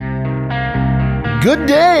Good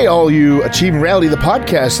day, all you Achieving Reality, the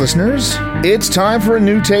podcast listeners. It's time for a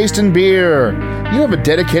new taste in beer. You have a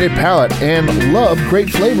dedicated palate and love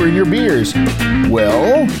great flavor in your beers.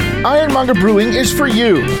 Well, Ironmonger Brewing is for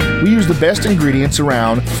you. We use the best ingredients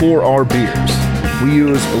around for our beers. We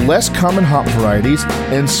use less common hop varieties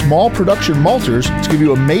and small production malters to give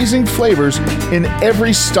you amazing flavors in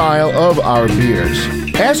every style of our beers.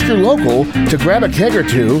 Ask your local to grab a keg or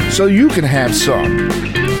two so you can have some.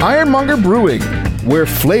 Ironmonger Brewing, where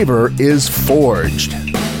flavor is forged.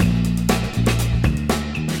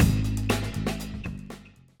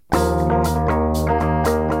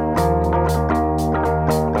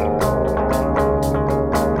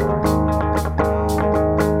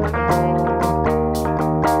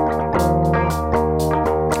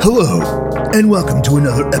 Hello, and welcome to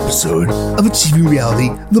another episode of Achieving Reality,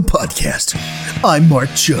 the podcast. I'm Mark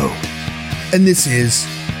Cho, and this is,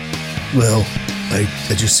 well, I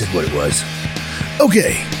just said what it was.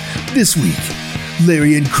 Okay, this week,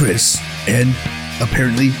 Larry and Chris, and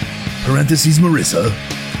apparently, parentheses Marissa,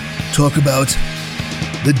 talk about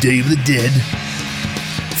the Day of the Dead,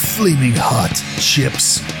 Flaming Hot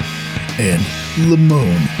chips, and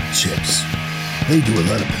Limon chips. They do a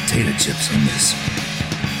lot of potato chips on this.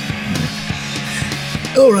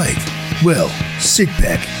 Alright, well, sit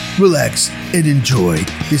back, relax, and enjoy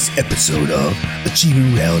this episode of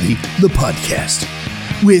Achieving Reality, the podcast,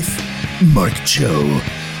 with Mark Cho.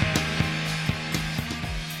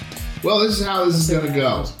 Well, this is how this is going to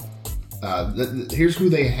go. Here's who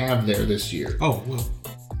they have there this year. Oh, well,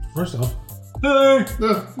 first off, hey!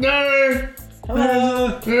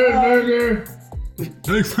 Hello!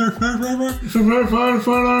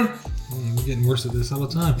 I'm getting worse at this all the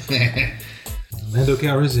time. Lando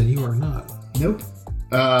Calrissian, you are not. Nope.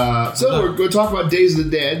 So we're going to talk about Days of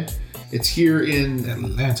the Dead. It's here in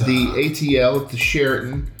Atlanta. The ATL at the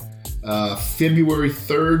Sheraton. February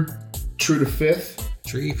 3rd, true to 5th.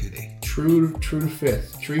 Tree fitty. True to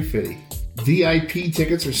 5th. Tree fitty. VIP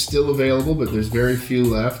tickets are still available, but there's very few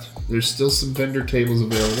left. There's still some vendor tables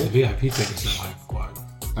available. The VIP tickets are like what?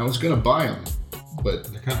 I was going to buy them,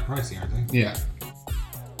 but They're kind of pricey, aren't they? yeah.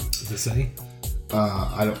 Does it say?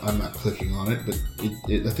 I'm not clicking on it, but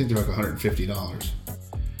I think they're like $150.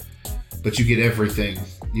 But you get everything.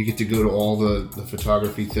 You get to go to all the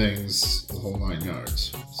photography things, the whole 9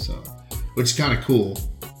 yards. So, which is kind of cool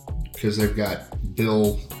because they've got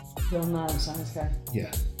Bill Nye, science guy.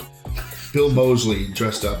 Yeah, Bill Moseley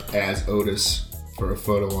dressed up as Otis for a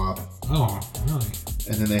photo op. Oh, really?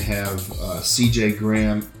 And then they have CJ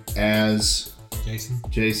Graham as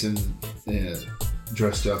Jason.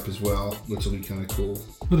 Dressed up as well, which will be kind of cool.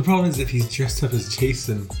 But the problem is if he's dressed up as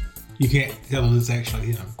Jason, you can't tell it's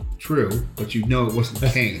actually him. True, but you know it wasn't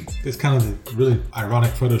Kane. It's kind of a really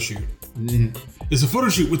ironic photo shoot. Yeah. It's a photo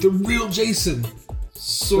shoot with the real Jason.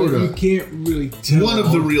 Sort but of. you can't really tell. One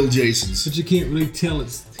of the real Jasons. But you can't really tell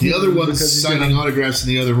it's the him other one's because signing autographs in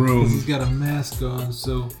the other room. He's got a mask on,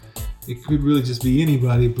 so it could really just be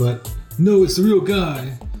anybody, but no, it's the real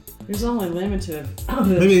guy. There's only limited.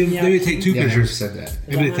 Maybe take two Yeah, I never pictures. said that.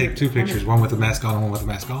 Maybe they take two pictures, one with the mask on and one with the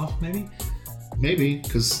mask off, maybe? Maybe,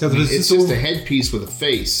 because Yeah, but it's it's just all- a headpiece with a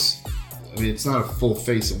face. I mean, it's not a full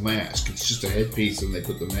facial mask. It's just a headpiece, and they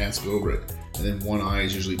put the mask over it. And then one eye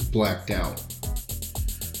is usually blacked out.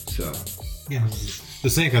 So, Yeah, the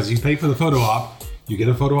same, because you pay for the photo op, you get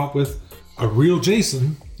a photo op with a real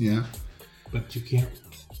Jason, yeah. but you can't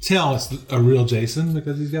tell it's a real Jason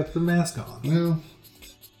because he's got the mask on. Well,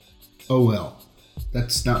 oh well.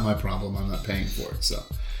 That's not my problem. I'm not paying for it, so.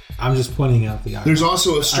 I'm just pointing out the There's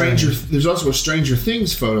also a Stranger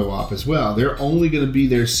Things photo op as well. They're only going to be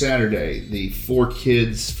there Saturday. The 4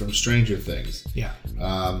 kids from Stranger Things. Yeah.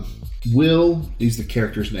 Will, these are the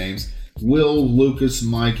characters' names. Will, Lucas,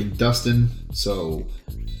 Mike, and Dustin. So,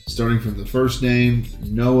 starting from the first name,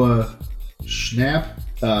 Noah Schnapp,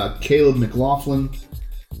 Caleb McLaughlin,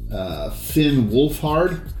 Finn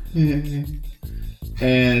Wolfhard,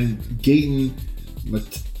 and Gaten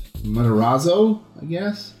Matarazzo, I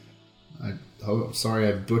guess. Sorry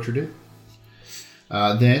I butchered it.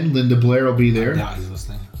 Then Linda Blair will be there. I doubt he's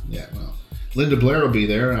listening. Yeah, well, Linda Blair will be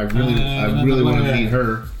there. I really want to meet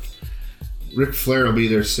her. Ric Flair will be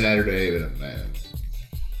there Saturday, but man,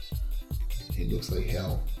 he looks like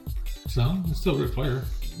hell. So, it's still Ric Flair.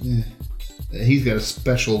 Yeah. He's got a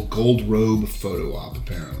special gold robe photo op,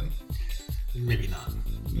 apparently. Maybe not.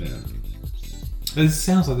 Yeah. It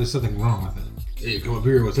sounds like there's something wrong with it. Hey, come up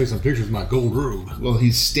here, we'll take some pictures of my gold robe. Well,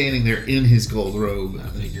 he's standing there in his gold robe. I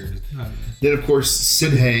figured. Then, of course,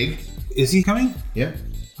 Sid Haig. Is he coming? Yeah.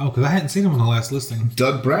 Oh, because I hadn't seen him on the last listing.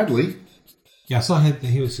 Doug Bradley. Yeah, I saw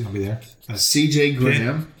he was going to be there. CJ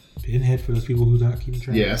Graham. Pinhead, for those people who don't keep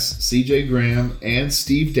track. Yes, CJ Graham and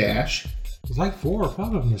Steve Dash. There's like 4 or 5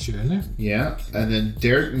 of them this year, isn't there? Yeah, and then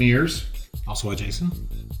Derek Mears, Also a Jason.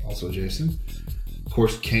 also Jason. Of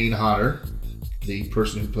course, Kane Hodder, the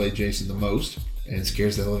person who played Jason the most and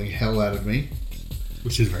scares the living hell out of me.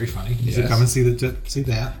 Which is very funny. You should Yes. come and see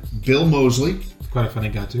that. Bill Moseley, Quite a funny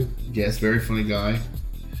guy, too. yes, very funny guy.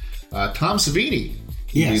 Tom Savini will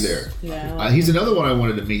be Yes. there. Yeah. He's another one I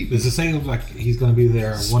wanted to meet. Does it say like he's going to be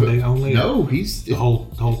there one day only? No, he's The whole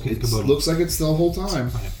kit it caboodle. looks like it's the whole time.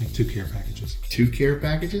 I think 2 care packages. 2 care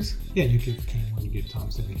packages. Yeah, you give Kane one, you give Tom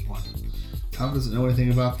Savini one. Tom doesn't know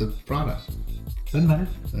anything about the product. Doesn't matter.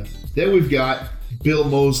 Then we've got Bill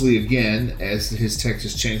Moseley again as his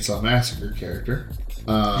Texas Chainsaw Massacre character.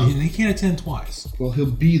 He can't attend twice. Well,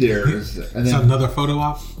 he'll be there, and Is that then another photo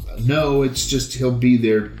op? no, it's just he'll be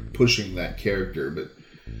there pushing that character. But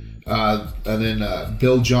and then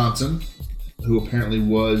Bill Johnson, who apparently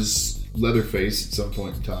was Leatherface at some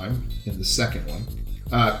point in time in the second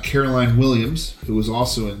one. Caroline Williams, who was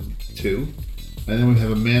also in 2, and then we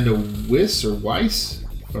have Amanda Weiss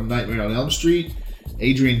from Nightmare on Elm Street.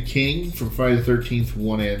 Adrian King from Friday the 13th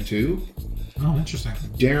 1 and 2. Oh, interesting.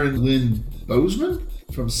 Darren Lynn Bozeman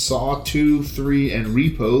from Saw 2, 3, and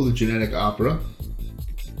Repo, the genetic opera.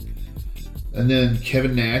 And then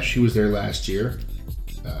Kevin Nash, who was there last year.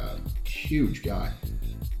 Huge guy.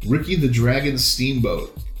 Ricky the Dragon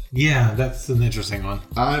Steamboat. Yeah, that's an interesting one.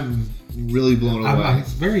 I'm really blown away. I'm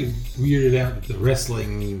very weirded out that the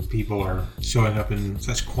wrestling people are showing up in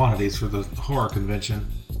such quantities for the horror convention.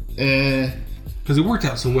 Because it worked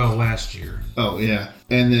out so well last year. Oh, yeah.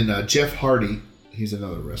 And then Jeff Hardy. He's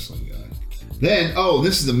another wrestling guy. Then,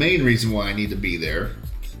 this is the main reason why I need to be there.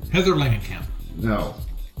 Heather Langenkamp. No.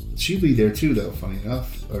 She'll be there too, though, funny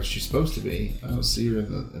enough. Or she's supposed to be. I don't see her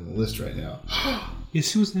in the list right now. Yes,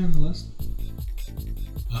 she was there on the list.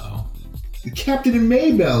 Uh-oh. The Captain and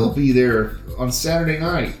Maybell will be there on Saturday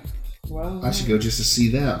night. Wow. I should go just to see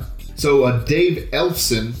them. So Dave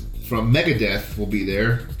Elfson from Megadeth will be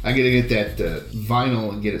there. I gotta get that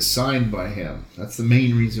vinyl and get it signed by him. That's the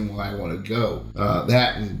main reason why I want to go.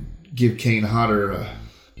 That and give Kane Hodder a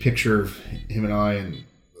picture of him and I and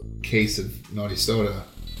a case of Naughty Soda.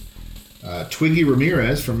 Twiggy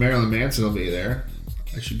Ramirez from Marilyn Manson will be there.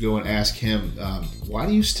 I should go and ask him, why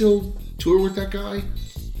do you still tour with that guy?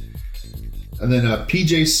 And then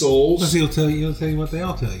PJ Souls. He'll tell you what they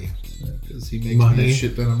all tell you. Because he makes Money. that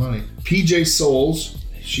shit ton of money. PJ Souls.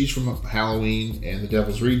 She's from Halloween and The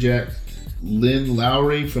Devil's Reject. Lynn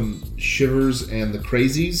Lowry from Shivers and the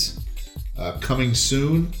Crazies. Coming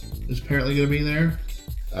soon is apparently going to be there.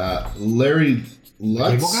 Larry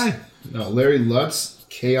Lutz. Cable guy? No, Larry Lutz.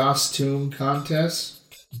 Chaos Tomb Contest.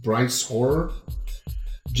 Bryce Horror.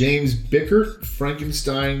 James Bickert.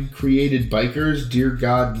 Frankenstein Created Bikers. Dear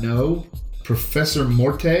God No. Professor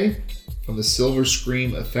Morte from the Silver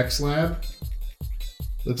Scream Effects Lab.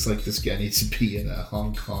 Looks like this guy needs to be in a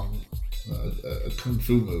Hong Kong a kung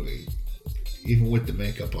fu movie, even with the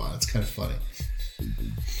makeup on. It's kind of funny.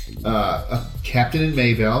 Captain and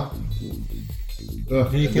Maybell. The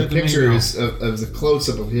picture Maybell. is of the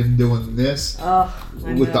close-up of him doing this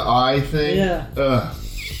with the eye thing. Yeah.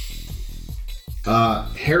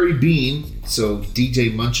 Harry Bean, so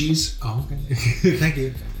DJ Munchies. Oh, okay. Thank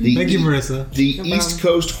you. The Thank you, Marissa. The No East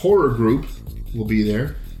problem. Coast Horror Group will be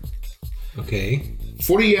there. Okay.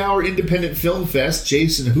 40-hour Independent Film Fest,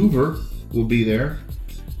 Jason Hoover will be there.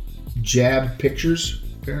 Jab Pictures,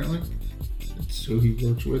 apparently. That's who he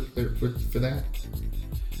works with for that.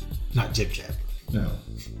 Not Jib Jab. No.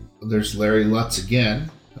 There's Larry Lutz again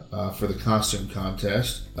for the costume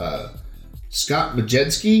contest. Scott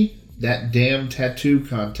Majewski, That Damn Tattoo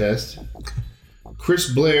Contest.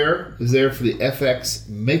 Chris Blair is there for the FX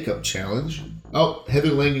Makeup Challenge. Oh, Heather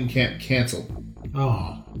Langenkamp canceled.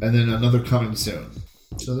 Oh. And then another coming soon.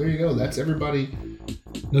 So there you go. That's everybody.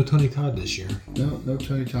 No Tony Todd this year. No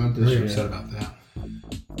Tony Todd this Very year. upset about that.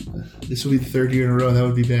 This will be the 3rd year in a row. That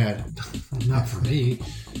would be bad. Not for me.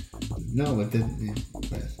 No, but then...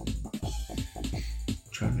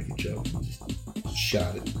 Try to make a joke. Just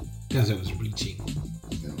shot it. Because it was reaching.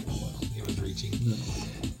 No, it wasn't. It was reaching. No.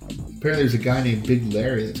 Apparently there's a guy named Big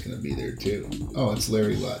Larry that's going to be there too. Oh, it's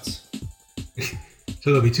Larry Lutz. So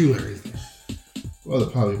there'll be 2 Larrys there. Well, there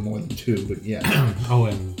probably more than 2, but yeah. Oh,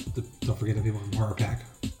 and don't forget the people from Horror Pack.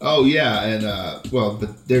 Oh yeah, and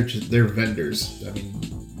but they're vendors. I mean,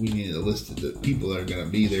 we needed a list of the people that are going to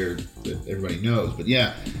be there that everybody knows. But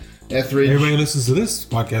yeah, Etheridge, Everybody who listens to this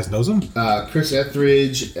podcast knows them. Chris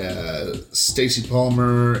Etheridge, Stacy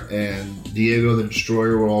Palmer, and Diego the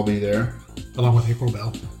Destroyer will all be there, Along with April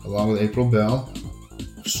Bell. along with April Bell.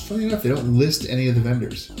 Which is funny enough, they don't list any of the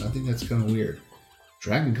vendors. I think that's kind of weird.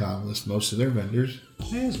 Dragon Con lists most of their vendors.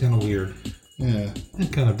 That is kind of weird. Yeah.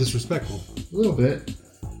 And kind of disrespectful. A little bit.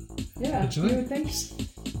 Yeah, Don't you you think? would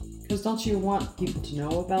think. Because don't you want people to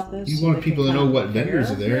know about this? You so want they people can to know kind what of vendors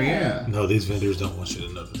are prepare? there, yeah. No, these vendors don't want you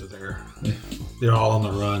to know that they're there. They're all on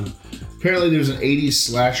the run. Apparently there's an 80s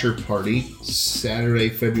slasher party Saturday,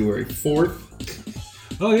 February 4th.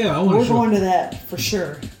 Oh yeah, I want We're to show. going to that for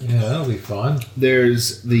sure. Yeah, that'll be fun.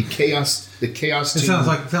 There's the Chaos It team. sounds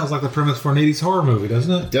like the premise for an 80s horror movie,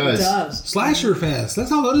 doesn't it? It does. does. Slasher Fest.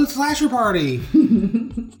 Let's all go to the Slasher Party.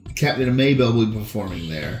 Captain Maybell will be performing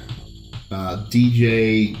there.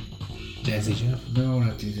 DJ... Jazzy Jeff. No,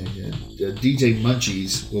 not DJ. DJ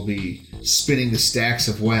Munchies will be spinning the stacks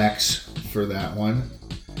of wax for that one.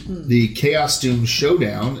 The Chaos Doom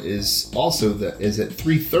Showdown is also is at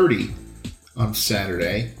 3:30 on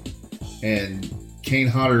Saturday, and Kane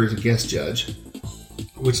Hodder is a guest judge.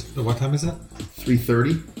 What time is it?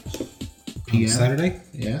 3:30 p.m. On Saturday?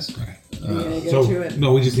 Yes. Okay. You're gonna go to it.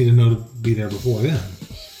 No, we just need to know to be there before then.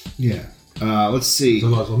 Yeah. Let's see.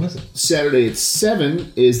 Otherwise we'll miss it. Saturday at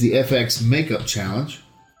 7 is the FX Makeup Challenge.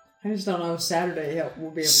 I just don't know if Saturday we'll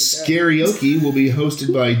be able to go. Karaoke will be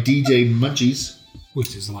hosted by DJ Munchies.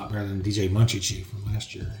 Which is a lot better than DJ Munchie Chief from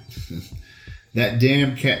last year. That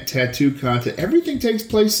damn cat tattoo contest. Everything takes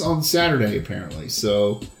place on Saturday, apparently.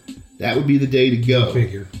 So that would be the day to go.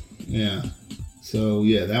 Figure. Yeah. So,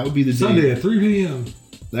 yeah, that would be the Sunday day. at 3 p.m.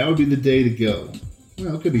 That would be the day to go.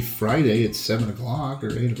 Well, it could be Friday at 7 o'clock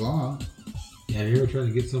or 8 o'clock. Yeah, have you ever tried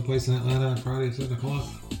to get someplace in Atlanta on Friday at 7 o'clock?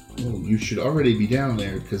 Well, you should already be down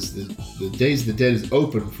there because the Days of the Dead is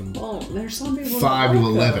open from... Well, there's some people 5 that to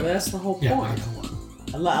won't go. 11. That's the whole Yeah, point. I know.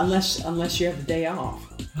 Unless you have the day off.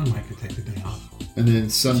 I might could take the day off. And then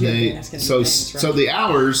Sunday... That's gonna be So, famous, right? so the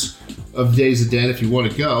hours of Days of the Dead, if you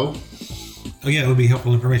want to go, Oh yeah, it would be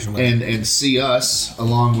helpful information. and see us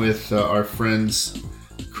along with our friends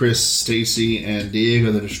Chris, Stacy, and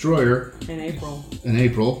Diego the Destroyer In April. in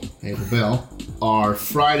April Bell, are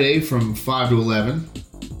Friday from 5 to 11.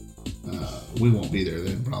 We won't be there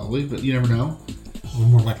then probably, but you never know. We'll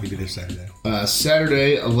more likely be there Saturday.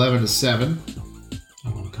 Saturday 11 to 7.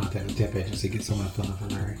 I'm going to contact the tip agency, get someone to fill in for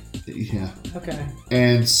Larry. Yeah. Okay.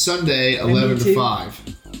 And Sunday 11 to too.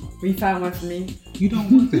 5. Will you find one for me? You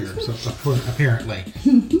don't work there, so apparently.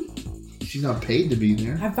 She's not paid to be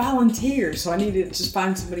there. I volunteer, so I need to just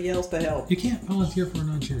find somebody else to help. You can't volunteer for a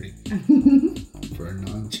non-charity. For a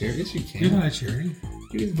non-charity? Yes, you You're can. not a charity.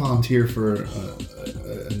 You can volunteer for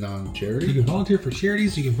a You non-charity. can volunteer for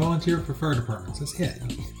charities. You can volunteer for fire departments. That's it.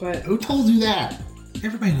 But Who told you that?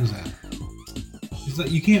 Everybody knows that. It's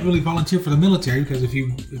like you can't really volunteer for the military because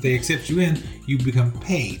if they accept you in, you become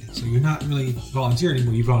paid. So you're not really volunteering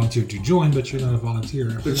anymore. You volunteer to join, but you're not a volunteer.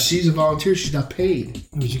 After But that. she's a volunteer. She's not paid.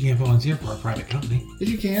 But you can't volunteer for a private company. Yes,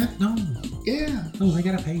 you can. No, Yeah. they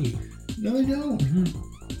gotta pay you. No, they don't. Mhm.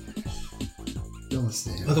 Don't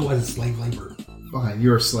listen to him. Otherwise, it's slave labor. Fine,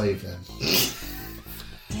 you're a slave then.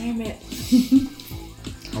 damn it.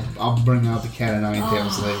 I'll bring out the cat of nine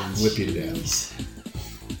tails later and whip you to death. Jeez.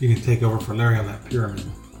 You can take over for Larry on that pyramid.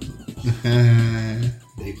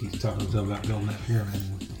 Dave keeps talking to him about building that pyramid.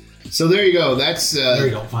 So there you go. That's Larry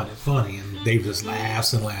don't find it funny, and Dave just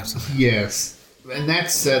laughs and laughs. And laughs. yes, and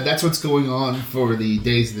that's what's going on for the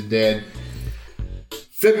Days of the Dead,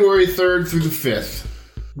 February 3rd through the 5th.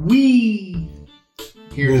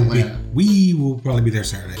 Here in Atlanta. We will probably be there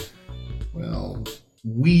Saturday. Well,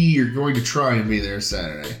 we are going to try and be there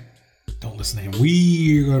Saturday. Don't listen to him.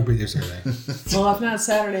 We are going to be there Saturday. Well, if not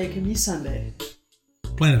Saturday, it can be Sunday.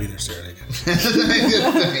 Plan to be there Saturday, guys.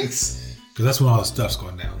 Thanks. Because that's when all the stuff's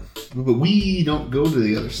going down. But we don't go to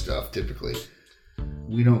the other stuff typically.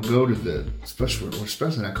 We don't go to we're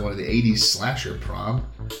especially not going to the 80s slasher prom.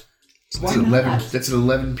 Why That's at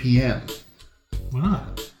 11 p.m. Why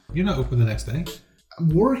not? You're not open the next day. I'm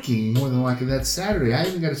working more than likely that Saturday. I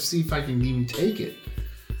even got to see if I can even take it.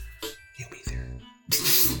 You'll be there.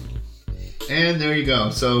 And there you go.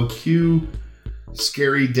 So cue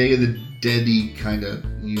scary Day of the Dead-y kind of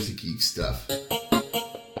music-y stuff.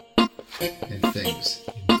 And things.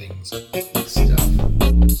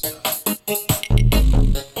 Stuff.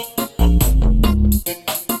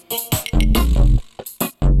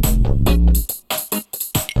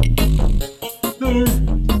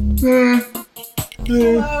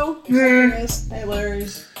 Hello. Yes. Hey, Larry.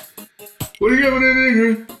 What are you coming in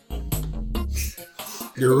here?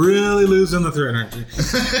 You're really losing the thread, aren't you?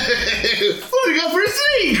 What do you got for a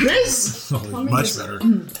three, Chris? Oh, Let me much just- better.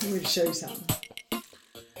 Let me just show you something.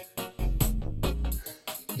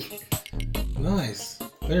 Nice.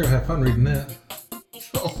 There, have fun reading that.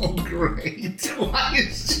 Oh, great. Why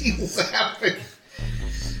is she laughing?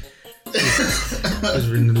 I was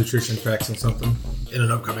reading the nutrition facts on something in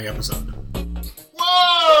an upcoming episode.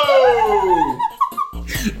 Whoa!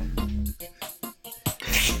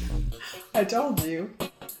 I told you.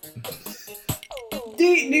 Do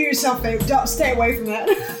yourself a favor. Don't stay away from that.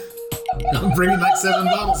 I'm bringing like 7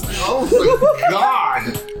 bottles now. Oh my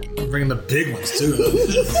god! I'm bringing the big ones too.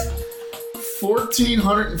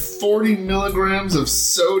 1,440 milligrams of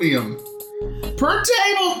sodium per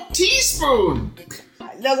table teaspoon.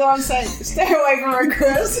 That's what I'm saying. Stay away from her,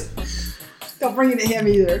 Chris. Don't bring it to him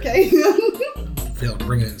either, okay? They'll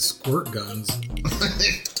bring in squirt guns.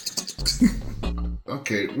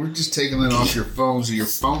 Okay, we're just taking that off your phone so your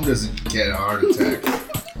phone doesn't get a heart attack.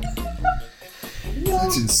 No.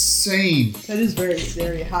 That's insane. That is very,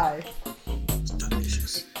 very high. It's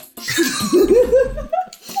delicious.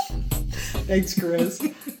 Thanks, Chris.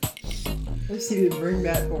 Let's see if you bring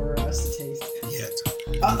that for us to taste. Yet.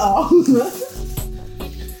 Uh-oh.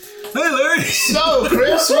 Hey, Larry! So,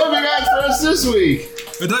 Chris, what have we got for us this week?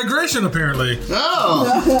 A digression, apparently. Oh!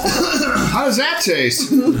 How does that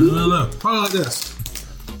taste? I don't know. Probably like this.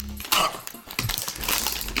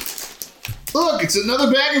 Look, it's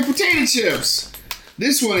another bag of potato chips.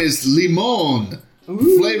 This one is limon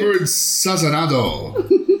flavored sazonado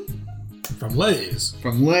From Lay's.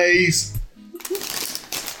 from Lay's.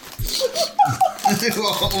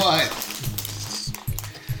 What?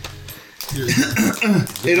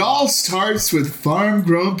 It all starts with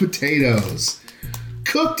farm-grown potatoes,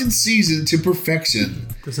 cooked and seasoned to perfection.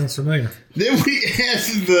 That sounds familiar. Then we add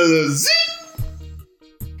the zing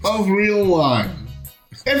of real lime.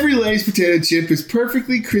 Every Lay's potato chip is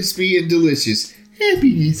perfectly crispy and delicious.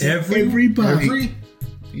 Happiness every bite. Every?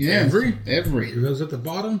 Yes, Every? every. Those at the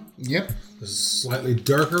bottom? Yep. The slightly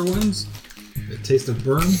darker ones that taste of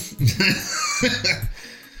burn.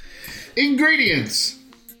 Ingredients.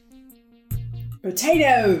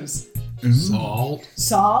 Potatoes. Salt.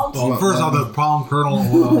 Salt. Well, first off, the palm kernel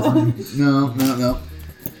oil. No.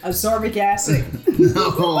 Ascorbic acid.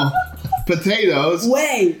 No. Potatoes.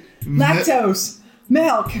 Whey. Lactose.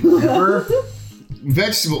 Milk. Pepper.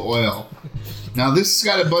 Vegetable oil. Now, this has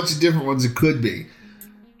got a bunch of different ones it could be.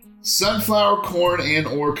 Sunflower, corn, and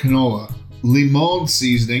or canola. Limon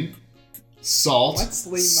seasoning. Salt. What's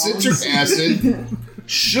limon? Citric acid.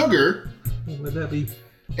 Sugar. What would that be?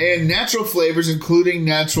 And natural flavors, including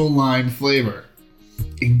natural lime flavor.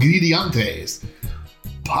 Ingredientes: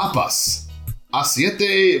 papas,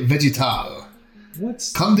 aceite vegetal,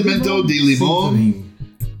 What's condimento de limón, seasoning?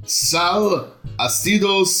 sal,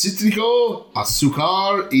 ácido cítrico,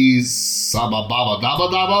 azúcar y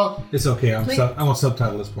sabababadabadaba. It's okay. I want to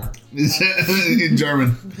subtitle this part. In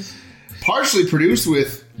German. Partially produced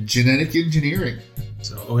with genetic engineering.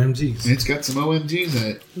 So, OMGs. It's got some OMGs in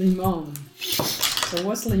it. Limon. So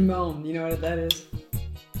what's limon? You know what that is?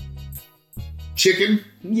 Chicken.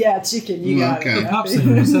 Yeah, chicken. You got Okay. it. Pop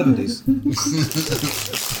singer in the 70s.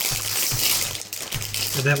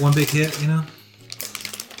 Had that one big hit, you know?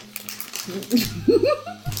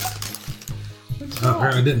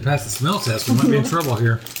 Apparently didn't pass the smell test. We might be in trouble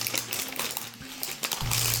here.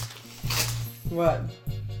 What?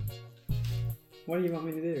 What do you want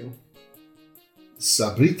me to do?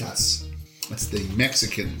 Sabritas. That's the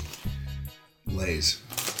Mexican Lay's.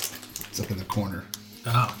 It's up in the corner.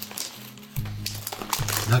 Oh.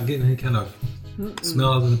 Not getting any kind of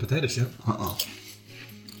smell other than the potato chip. Oh,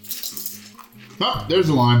 there's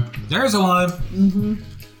a lime. There's a lime.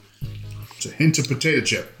 It's a hint of potato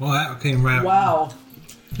chip. Well, that came right. Wow.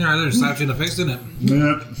 Yeah, there's slapped you in the face, didn't it?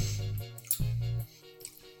 Yep.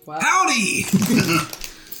 Wow. Howdy!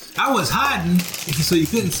 I was hiding so you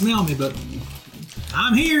couldn't smell me, but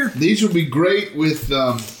I'm here. These would be great with,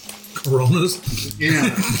 Coronas. yeah.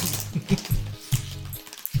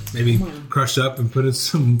 Maybe crush up and put in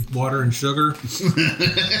some water and sugar.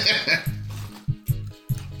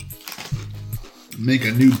 Make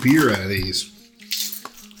a new beer out of these.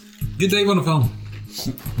 Get Dave on the phone.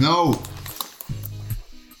 No.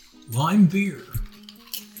 Lime beer.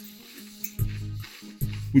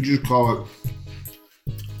 We just call it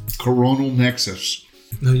Coronal Nexus.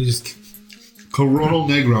 No, you just... Coronal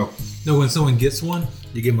Negro. No, when someone gets one,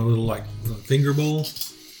 you give them a little, finger bowl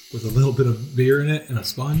with a little bit of beer in it and a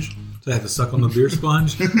sponge. So they have to suck on the beer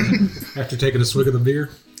sponge after taking a swig of the beer.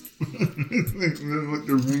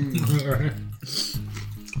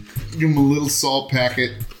 Give them a little salt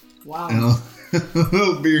packet Wow. and a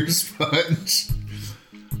little beer sponge.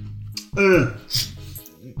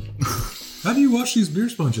 How do you wash these beer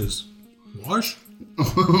sponges? Wash?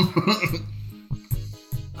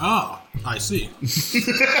 Ah, I see.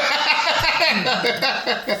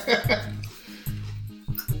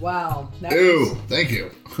 Wow. That Ew, was, thank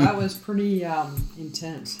you. that was pretty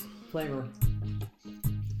intense flavor.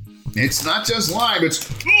 It's not just lime, it's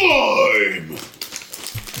lime.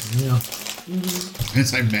 Yeah.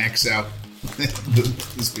 As I max out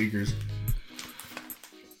the speakers.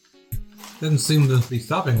 Doesn't seem to be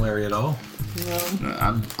stopping Larry at all. No.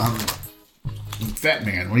 I'm a fat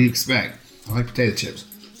man. What do you expect? I like potato chips.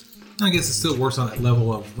 I guess it still works on that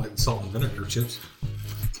level of like salt and vinegar chips.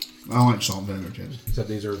 I like salt and vinegar chips. Except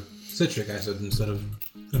these are citric acid instead of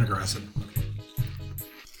vinegar acid.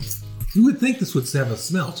 You would think this would have a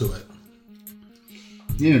smell to it.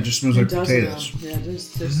 Yeah, it just smells It like does potatoes. smell. Yeah, it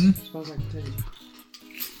just smells like potatoes.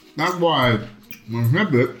 That's why when I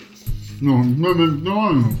had it, no.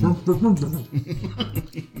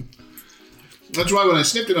 That's why when I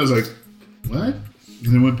sniffed it, I was like, what? And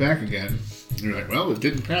then went back again. And you're like, well, it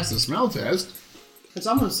didn't pass the smell test. It's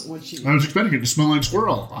almost when she. I was expecting it to smell like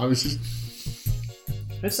squirrel. I was just,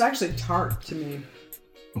 It's actually tart to me.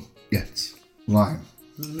 yes, lime.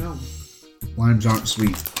 No. Limes aren't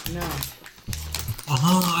sweet. No.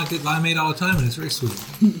 I get limeade all the time and it's very sweet.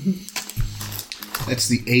 That's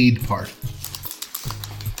the aid part.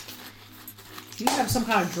 You have some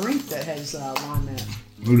kind of drink that has lime in it.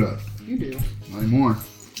 Who does? You do. Lime more.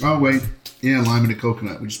 Oh, wait. Yeah, lime and a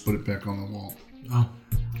coconut. We just put it back on the wall. Oh.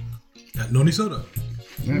 Got noni soda.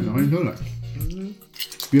 Yeah, no, I didn't know that.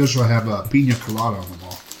 We also have a pina colada on the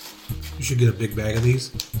wall. You should get a big bag of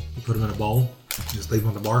these. You put them in a bowl. Just leave them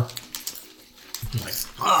on the bar. You're like,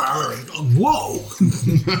 whoa!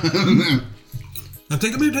 Now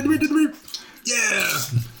take a beer, take a beer, take a beer. Yeah!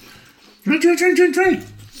 Drink.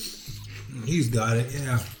 He's got it,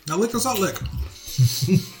 yeah. Now lick the salt lick.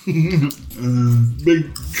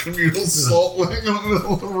 Big communal salt lick in the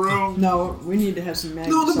middle of the room. No, we need to have some Maggi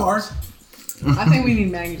No, the bar. sauce. I think we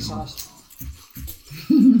need Maggi sauce.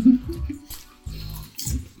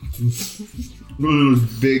 One of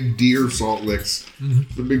those big deer salt licks.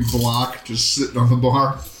 The big block just sitting on the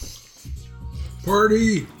bar.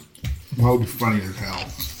 Party! That would be funny as hell.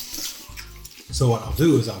 So what I'll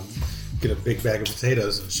do is I'll get a big bag of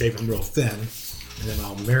potatoes and shave them real thin, and then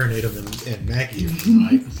I'll marinate them in Maggi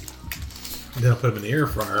overnight. And then I'll put them in the air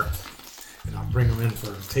fryer, and I'll bring them in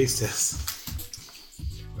for a taste test.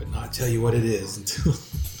 But not tell you what it is until...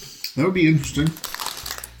 That would be interesting.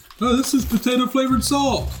 Oh, this is potato flavored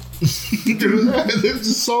salt. Do that. This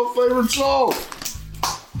is salt flavored salt.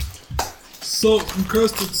 Salt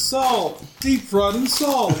encrusted salt. Deep fried in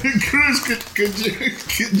salt. Chris,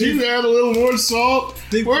 could you add a little more salt?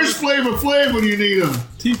 Where's Flavor Flav when you need him?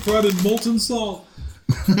 Deep fried in molten salt.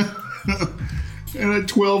 And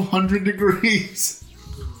at 1200 degrees.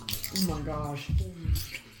 Oh my gosh.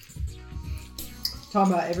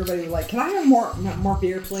 Talking about everybody like, can I have more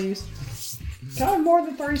beer, please? Can I have more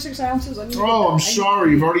than 36 ounces? I need I'm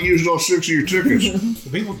sorry. You've already used all 6 of your tickets.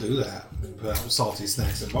 Well, people do that. Put out salty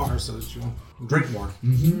snacks at bars so that you drink more.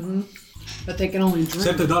 But they can only drink.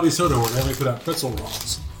 Except the Dottie Soda where they only put out pretzel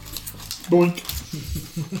rolls. Boink.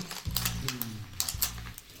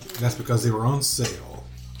 That's because they were on sale.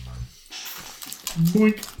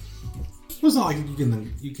 Boink. Well, it's not like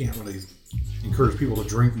you can't really encourage people to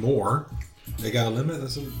drink more. They got a limit.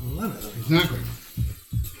 That's a limit. Exactly.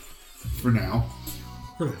 For now.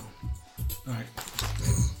 For now. All right.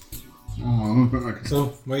 Oh, So,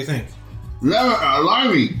 what do you think?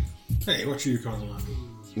 limey. Hey, what should you call them?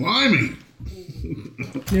 Limey.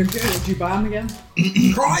 They're good. Did you buy them again?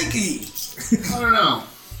 Crikey! I don't know.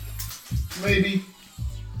 Maybe.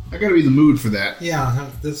 I gotta be in the mood for that. Yeah,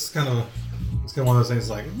 this is kind of one of those things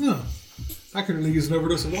like, I could really use an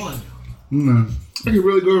overdose of wine. I could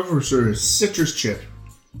really go for a citrus chip.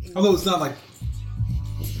 Although it's not like,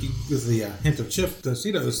 with the hint of chip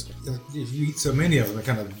Tostitos, if you eat so many of them, it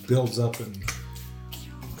kind of builds up and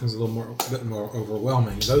becomes a bit more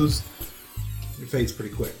overwhelming. Those, it fades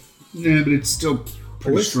pretty quick. Yeah, but it's still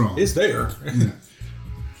pretty strong. It's there. Yeah.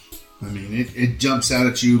 I mean, it jumps out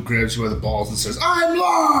at you, grabs you by the balls, and says, "I'm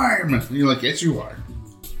lime!" And you're like, "Yes, you are."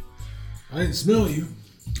 I didn't smell you.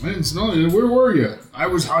 I didn't smell you. Where were you? I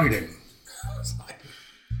was hiding.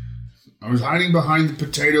 I was hiding behind the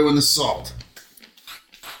potato and the salt.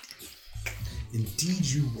 Indeed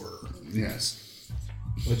you were. Yes.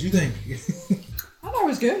 What'd you think? I thought it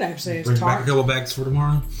was good, actually. It's Bring back a tart. couple bags for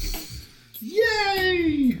tomorrow?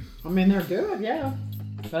 Yay! I mean, they're good, yeah.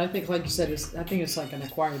 But I think, like you said, I think it's like an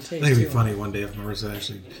acquired taste. I think it'd be too. funny one day if Marissa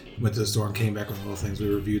actually went to the store and came back with all the things we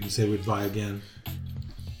reviewed and said we'd buy again.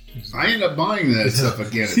 I end up buying that stuff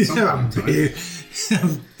again at some point in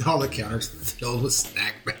time. All the counters filled with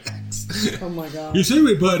snack bags. Oh my god. You said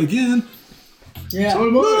we'd buy it again. Yeah. So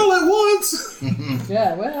Not all at once.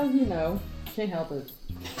 Yeah, well, you know, can't help it.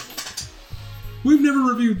 We've never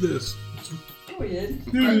reviewed this. Oh, we did.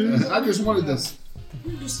 I just wanted this.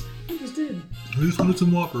 We just did. We just wanted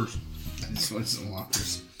some Whoppers. I just wanted some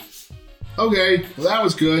Whoppers. Okay, well that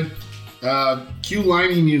was good. Cue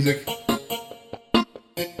Limey music.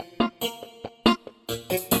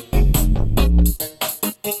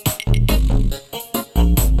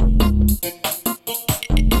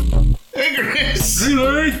 Hey, Chris. Hey,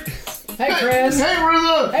 Larry. Hey, Chris. Hey,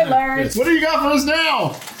 Marissa. Hey, Larry. What do you got for us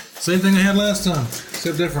now? Same thing I had last time,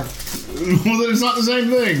 except different. Well, then it's not the same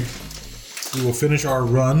thing. We will finish our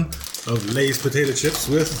run of Lay's potato chips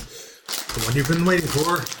with the one you've been waiting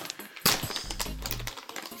for.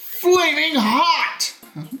 Flaming hot.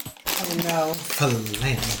 Oh, no.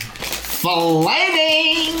 Flaming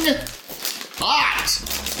hot.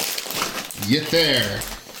 Get there.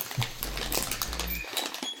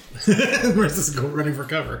 Where's this go running for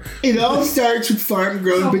cover? It all starts with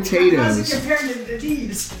farm-grown How's potatoes. it compared to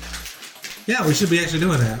these? Yeah, we should be actually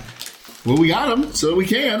doing that. Well, we got them, so we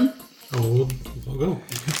can. Oh, we'll go.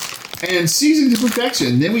 And seasoned to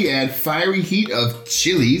perfection. Then we add fiery heat of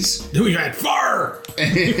chilies Then we got fire.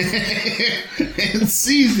 and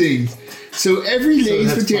seasonings. So every Lay's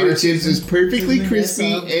that's potato fire chips is perfectly Seasoning, crispy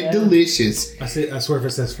yes, and yeah. delicious. I swear if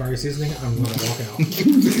it says fire seasoning, I'm going to walk out.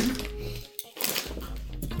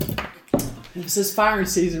 If it says fire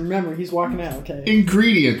season, remember, he's walking out, okay?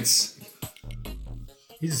 Ingredients.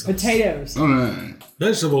 Jesus. Potatoes. All right.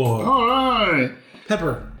 Vegetable oil. All right.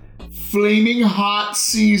 Pepper. Flaming hot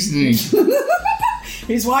seasoning.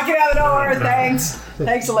 He's walking out the door. Thanks.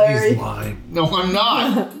 Thanks, Larry. He's lying. No, I'm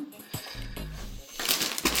not.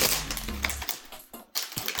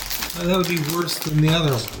 That would be worse than the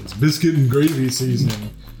other ones. Biscuit and gravy seasoning.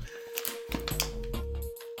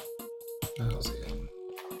 That was it.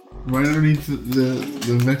 Right underneath the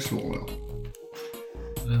vegetable oil.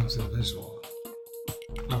 That was a vegetable oil.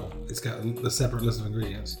 Oh, it's got a separate list of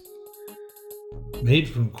ingredients. Made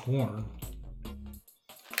from corn.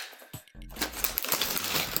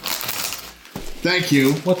 Thank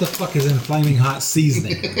you. What the fuck is in flaming hot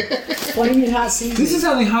seasoning? Flaming hot seasoning. This is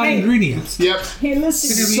only hot Hey. ingredients. Yep. Hey, listen.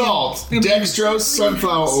 Salt, dextrose,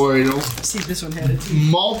 sunflower oil, See, this one had it.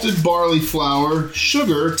 malted barley flour,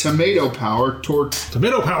 sugar, tomato power,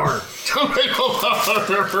 Tomato power. tomato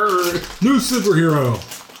powder, New superhero.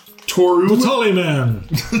 torula, Batali man.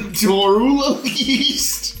 torula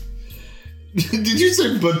yeast. Did you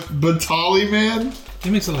say Batali man? He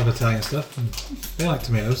makes a lot of Italian stuff. And they like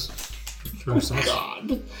tomatoes. For sauce.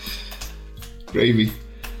 God. Gravy.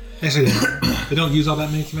 Actually, they don't use all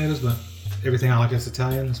that many tomatoes, but everything I like that's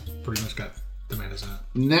Italian has pretty much got tomatoes in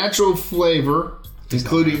it. Natural flavor,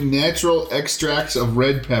 including natural extracts of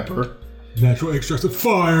red pepper, Natural extracts of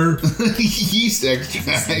fire. yeast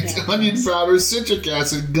extract, onion powder, citric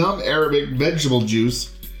acid, gum arabic, vegetable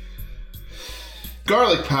juice,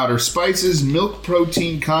 garlic powder, spices, milk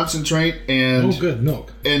protein concentrate, and Oh, good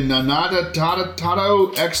milk. and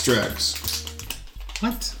natto extracts.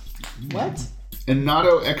 What? What? And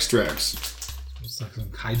natto extracts. It's like some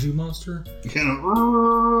kaiju monster.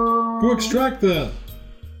 Go Go extract that.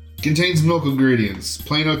 Contains milk ingredients.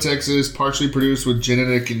 Plano, Texas, partially produced with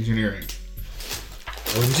genetic engineering.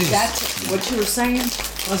 OMG. That's what you were saying?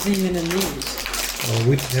 Wasn't even in these. Oh,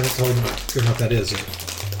 we haven't told them what that is yet.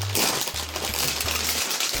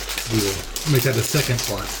 We will make that the second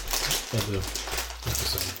part of the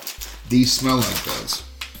episode. These smell like those.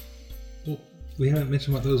 Well, we haven't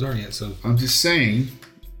mentioned what those are yet, so I'm just saying,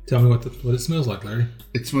 tell me what it smells like, Larry.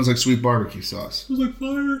 it smells like sweet barbecue sauce. Smells like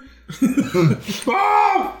fire.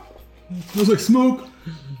 Ah! Smells like smoke.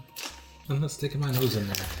 I'm not sticking my nose in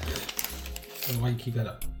there. Then why you keep that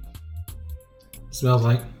up? Smells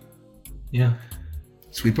like, yeah,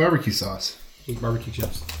 Sweet barbecue sauce. sweet barbecue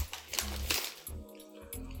chips.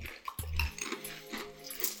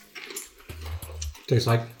 Tastes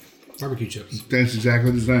like barbecue chips. That's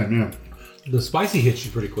exactly the same, yeah. The spicy hits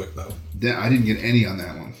you pretty quick, though. I didn't get any on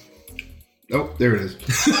that one. Oh, there it is.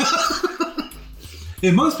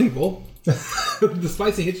 In most people, the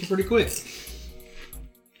spicy hits you pretty quick.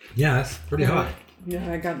 Yeah, that's pretty hot.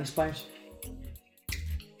 Yeah, I got the spice.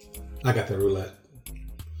 I got the roulette.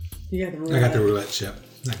 You got the roulette. I got the roulette chip,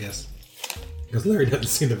 I guess. Because Larry doesn't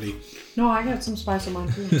seem to be. No, I got some spice on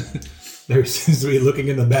mine too. Larry seems to be looking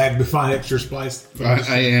in the bag to find extra spice.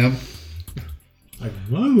 I am. Like,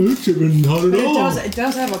 my roulette chip isn't hot at But all. it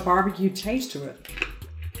does have a barbecue taste to it.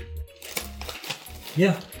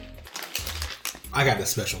 Yeah. I got the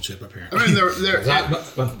special chip apparently. I mean, they're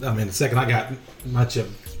the second I got my chip,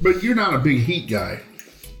 but you're not a big heat guy.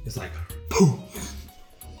 it's like, poof.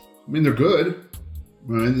 I mean, they're good.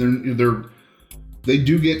 And they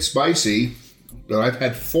do get spicy, but I've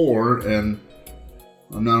had 4 and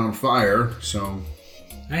I'm not on fire, so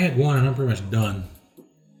I had 1 and I'm pretty much done.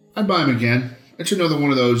 I'd buy them again. It's another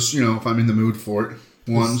one of those, if I'm in the mood for it,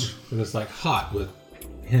 ones. It's like hot with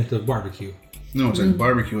a hint of barbecue. No, it's like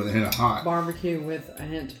barbecue with a hint of hot. Barbecue with a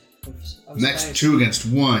hint of Next spice. 2 against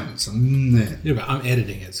 1. So, meh. Yeah, but I'm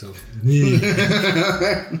editing it, so.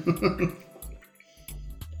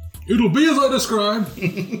 It'll be as I described.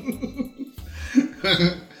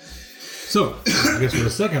 So, I guess for the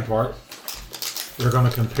second part, we're going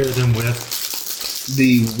to compare them with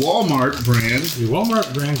The Walmart brand the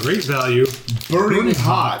Walmart brand Great Value Burning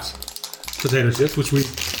Hot. potato chips, which we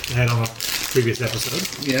had on a previous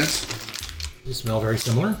episode. Yes. They smell very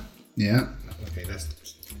similar. Yeah. Okay, that's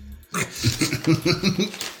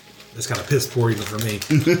kind of piss poor even for me.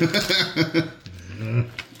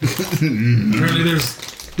 Apparently,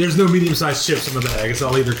 there's no medium-sized chips in the bag. It's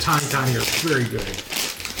all either tiny or very good.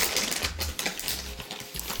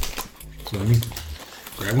 So let me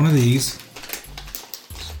grab one of these.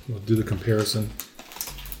 We'll do the comparison.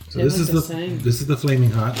 So They this look is the same. this is the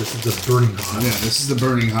flaming hot. This is the burning hot. Yeah, this is the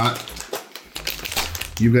Burning Hot.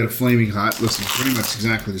 You've got a Flaming Hot. Looks pretty much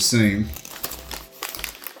exactly the same.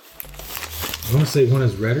 I want to say one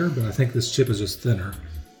is redder, but I think this chip is just thinner.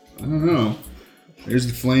 I don't know. There's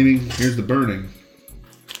the Flaming. Here's the Burning.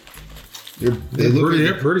 They look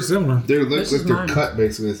They're like pretty similar. they look This like is they're mine. cut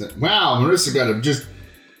basically. Wow, Marissa got them just.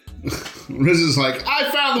 Marissa's like,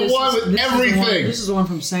 I found the one with everything. This is the one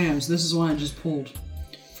from Sam's. This is the one I just pulled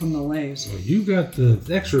from the Lay's. Well, you got the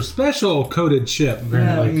extra special coated chip,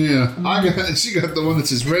 apparently. Yeah, she got the one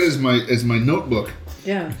that's as red as my notebook.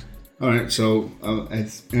 Yeah. All right, so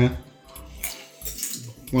it's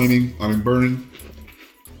Flaming. I mean, Burning.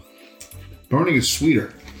 Burning is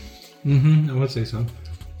sweeter. Mm-hmm. I would say so.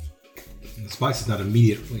 And the spice is not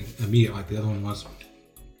immediate like the other one was.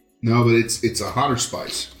 No, but it's a hotter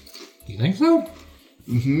spice. You think so?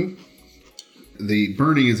 The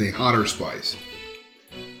Burning is a hotter spice,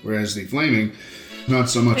 whereas the Flaming, not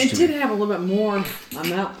so much. It to did me. have a little bit more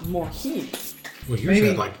heat. Well, yours Maybe.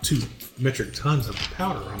 had like 2 metric tons of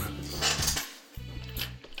powder on it.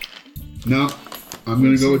 No, I'm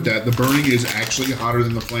going to go with that. The Burning is actually hotter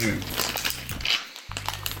than the Flaming.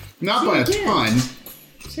 Not by a again. ton.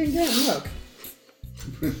 See again, look.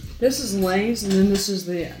 This is Lay's, and then this is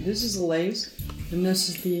the Lay's, and this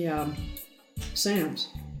is the Sam's.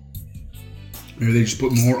 Maybe they just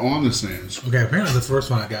put more on the Sam's. Okay, apparently the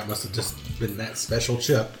first one I got must have just been that special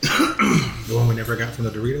chip. The one we never got from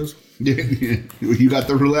the Doritos. You got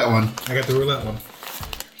the roulette one. I got the roulette one.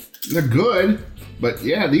 They're good, but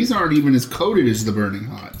yeah, these aren't even as coated as the Burning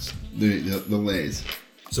Hots, the Lay's.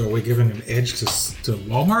 So are we giving an edge to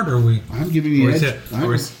Walmart, or are we? I'm giving you Or edge. are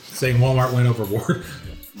we saying Walmart went overboard?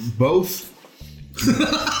 Both.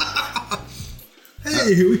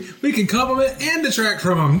 Hey, we can compliment and detract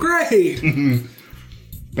from them. Great.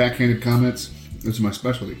 Backhanded comments. This is my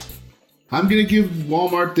specialty. I'm gonna give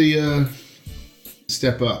Walmart the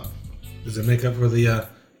step up. Does it make up for the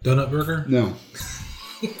donut burger? No,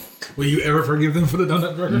 Will you ever forgive them for the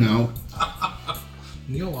donut burger? no.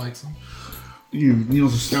 Neil likes them.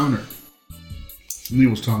 Neil's a stoner. Neil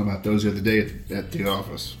was talking about those the other day at the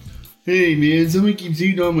office. Hey man, somebody keeps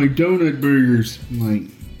eating all my donut burgers. I'm like,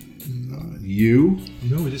 you?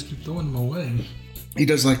 No, we just keep throwing them away. He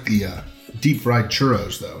does like the deep fried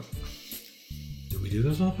churros though. Did we do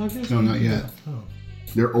those on the podcast? No, not yet. Oh,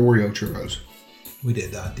 They're Oreo churros. we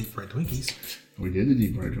did deep fried Twinkies. We did the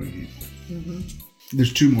deep fried Twinkies.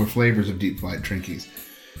 There's 2 more flavors of deep fried Twinkies.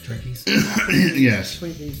 Twinkies. Yes.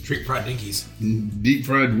 Twinkies. Deep fried Dinkies. Deep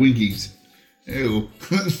fried Winkies. Ew.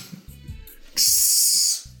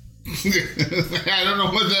 I don't know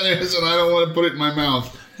what that is, and I don't want to put it in my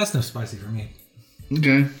mouth. That's no spicy for me.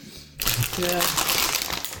 Okay. Yeah.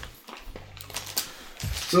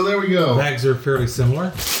 So there we go. Bags are fairly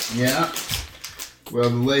similar. Yeah. Well,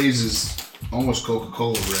 the Lay's is almost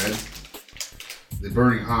Coca-Cola red. The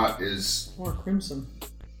Burning Hot is More crimson.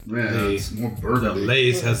 it's more The burgundy.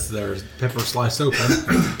 Lay's has their pepper slice open.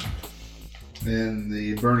 And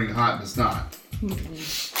the Burning Hot does not.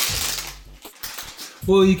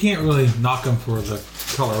 Well, you can't really knock them for the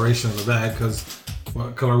coloration of the bag, because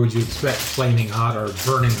what color would you expect flaming hot or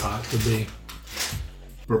burning hot to be?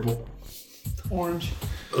 Purple. Orange.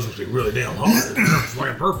 Those would be really damn hot. It's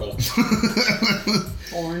like purple.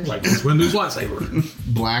 Orange. Like this Windows lightsaber.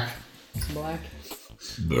 Black. Black.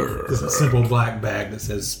 It's a simple black bag that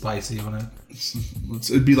says spicy on it.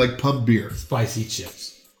 It'd be like pub beer. Spicy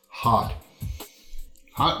chips. Hot.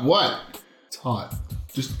 Hot what? It's hot.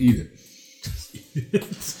 Just eat it.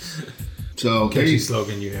 So Catchy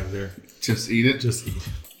slogan you have there. just eat it. Just eat.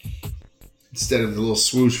 Instead of the little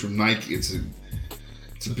swoosh from Nike, it's an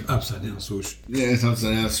upside down swoosh. Yeah, it's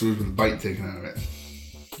upside down swoosh with a bite taken out of it.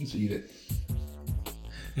 Just eat it.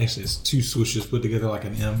 Actually, it's 2 swooshes put together like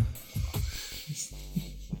an M.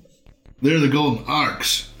 They're the golden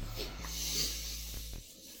arcs.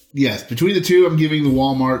 Yes, between the two, I'm giving the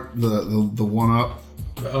Walmart the one up.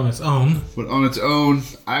 But on its own. But on its own,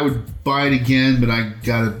 I would buy it again, but I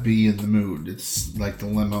gotta be in the mood. It's like the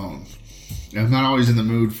lemon. I'm not always in the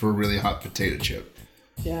mood for a really hot potato chip.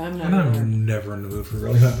 Yeah, I'm not. And I'm never in the mood for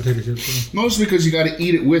really hot potato chips. Mostly because you gotta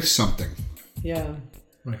eat it with something. Yeah.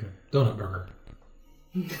 Like a donut burger.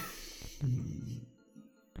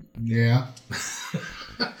 Yeah.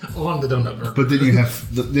 On the donut burger. But then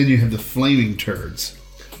you have the flaming turds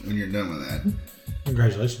when you're done with that.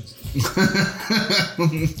 Congratulations.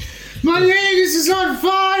 My anus is on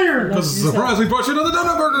fire! That's a surprise we brought you another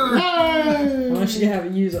donut burger! Unless you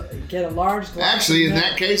get a large glass. Actually, in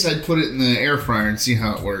that case, I'd put it in the air fryer and see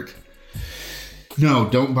how it worked. No,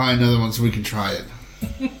 don't buy another one so we can try it.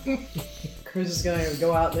 Chris is going to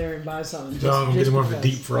go out there and buy something. No, I'm getting more of a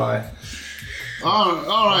deep fry.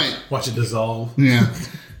 All right. Watch it dissolve. Yeah.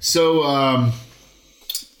 So,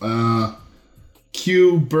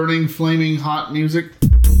 cue burning, flaming, hot music.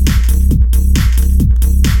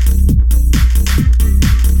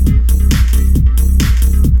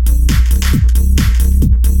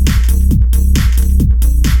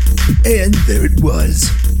 And there it was.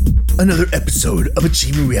 Another episode of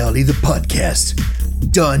Achievement Reality, the podcast.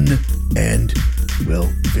 Done and,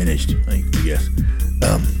 well, finished, I guess.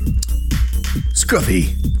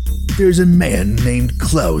 Scruffy, there's a man named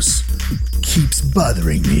Klaus keeps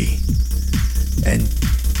bothering me. And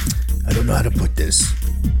I don't know how to put this.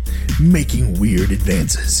 Making weird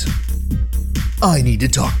advances. I need to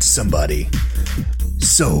talk to somebody.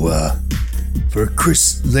 So, for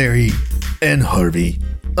Chris, Larry, and Harvey,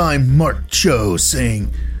 I'm Mark Cho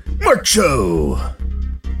saying, Mark Cho!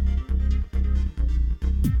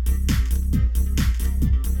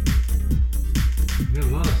 You got a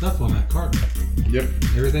lot of stuff on that carton. Yep.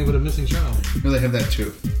 Everything but a missing child. No, they have that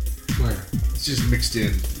too. Where? It's just mixed in.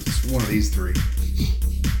 It's one of these three.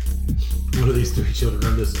 One of these 3 children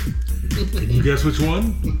are missing. Can you guess which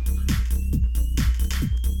one?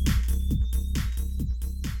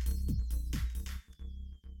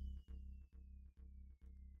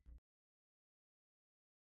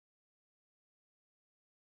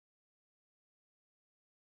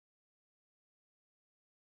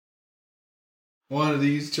 One of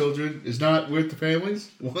these children is not with the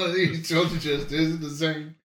families. One of these children just isn't the same.